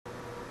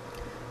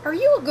Are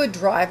you a good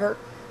driver?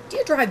 Do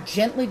you drive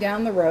gently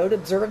down the road,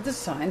 observe the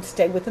signs,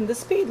 stay within the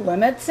speed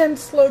limits, and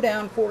slow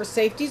down for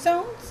safety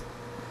zones?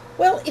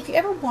 Well, if you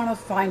ever want to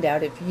find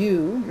out if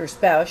you, your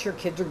spouse, your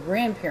kids, or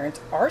grandparents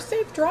are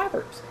safe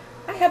drivers,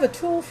 I have a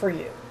tool for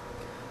you.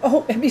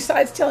 Oh, and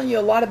besides telling you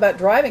a lot about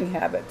driving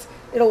habits,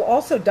 it'll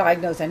also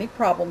diagnose any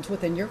problems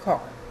within your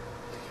car.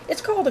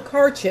 It's called a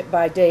CarChip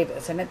by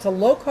Davis, and it's a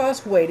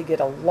low-cost way to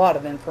get a lot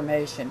of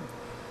information.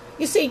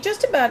 You see,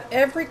 just about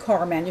every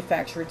car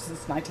manufactured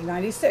since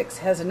 1996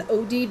 has an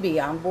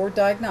ODB onboard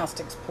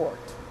diagnostics port.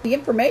 The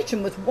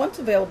information was once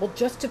available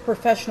just to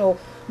professional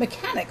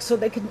mechanics so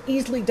they could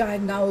easily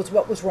diagnose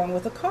what was wrong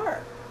with the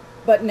car.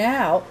 But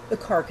now the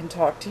car can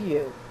talk to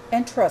you,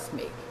 and trust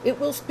me, it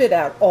will spit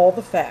out all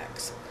the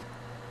facts.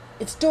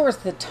 It stores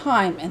the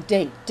time and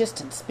date,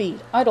 distance,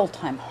 speed, idle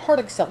time, hard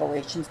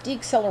accelerations,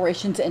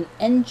 deaccelerations, and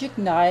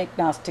engine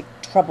diagnostic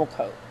trouble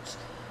codes.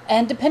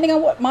 And depending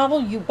on what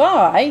model you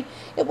buy,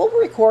 it will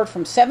record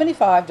from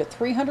 75 to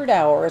 300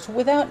 hours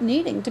without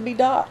needing to be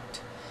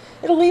docked.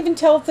 It'll even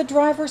tell if the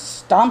driver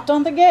stomped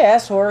on the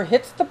gas or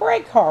hits the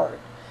brake hard,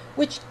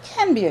 which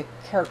can be a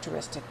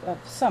characteristic of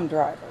some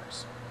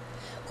drivers.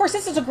 Of course,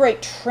 this is a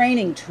great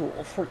training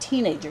tool for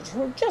teenagers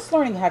who are just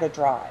learning how to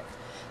drive.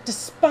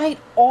 Despite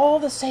all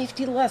the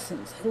safety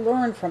lessons they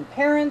learn from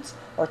parents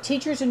or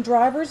teachers in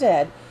driver's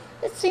ed,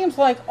 it seems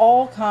like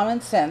all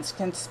common sense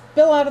can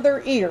spill out of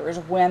their ears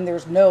when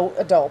there's no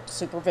adult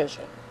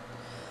supervision.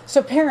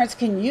 So parents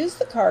can use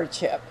the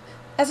CarChip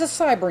as a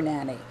cyber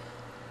nanny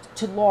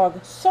to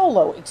log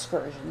solo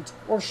excursions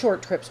or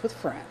short trips with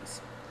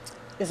friends.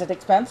 Is it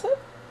expensive?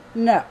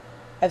 No.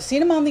 I've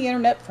seen them on the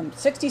internet from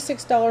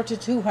 $66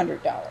 to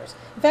 $200.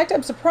 In fact,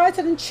 I'm surprised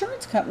that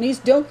insurance companies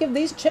don't give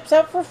these chips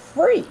out for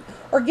free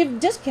or give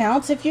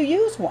discounts if you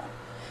use one.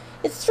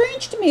 It's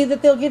strange to me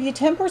that they'll give you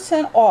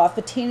 10% off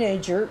a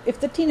teenager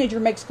if the teenager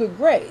makes good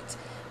grades.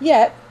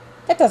 Yet,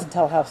 that doesn't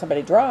tell how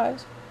somebody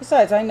drives.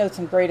 Besides, I know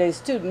some grade A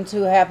students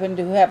who happen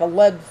to have a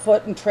lead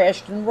foot and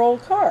trashed and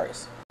rolled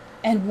cars.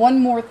 And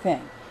one more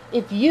thing.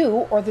 If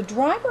you or the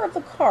driver of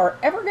the car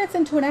ever gets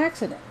into an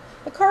accident,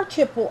 the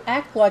CarChip will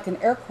act like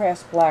an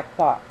aircraft's black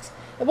box.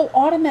 It will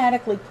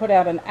automatically put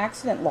out an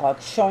accident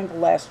log showing the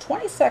last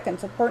 20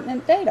 seconds of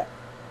pertinent data.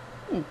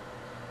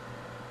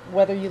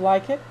 Whether you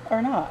like it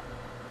or not.